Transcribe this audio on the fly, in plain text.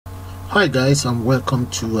Hi guys, and welcome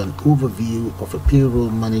to an overview of a payroll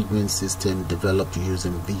management system developed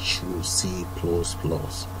using Visual C++.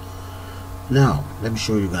 Now let me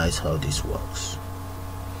show you guys how this works.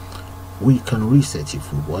 We can reset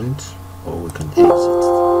if we want, or we can exit.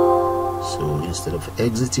 So instead of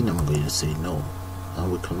exiting, I'm going to say no,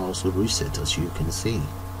 and we can also reset, as you can see.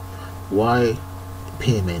 Why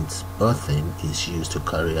payment button is used to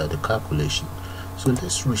carry out the calculation. So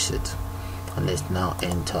let's reset, and let's now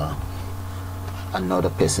enter another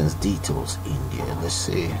person's details in there. Let's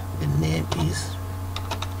say the name is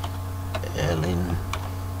Ellen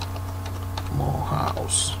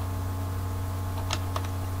Morehouse,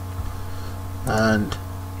 and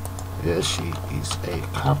here she is a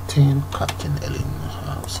Captain Ellen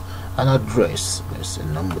Morehouse. An address, let's say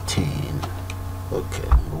number 10, okay,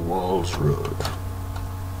 Walls Road,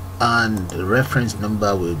 and the reference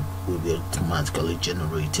number will be automatically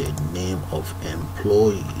generated. Name of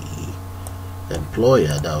employer,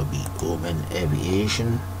 that would be Women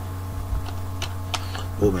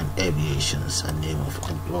Aviations, and name of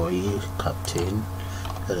employee Captain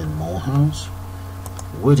Ellen Morehouse,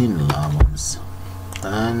 within allowance,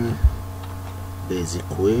 and basic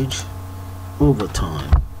wage,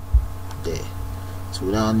 overtime there. So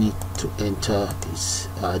we now need to enter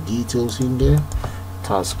our details in there: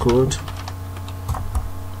 task code,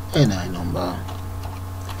 NI number,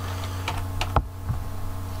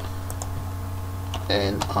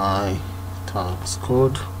 NI tax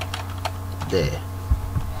code there,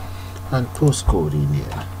 and postcode in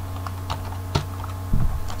here.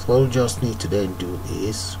 So all you just need to then do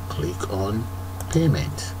is click on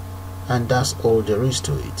payment, and that's all there is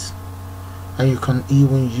to it. And you can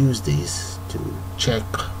even use this to check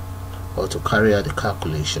or to carry out the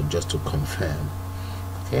calculation just to confirm.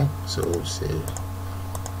 Okay, so say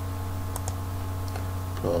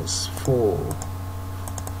 +4,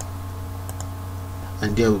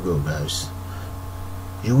 and there we go guys.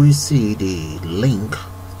 You will see the link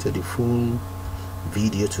to the full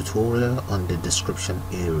video tutorial on the description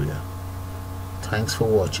area. Thanks for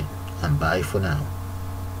watching, and bye for now.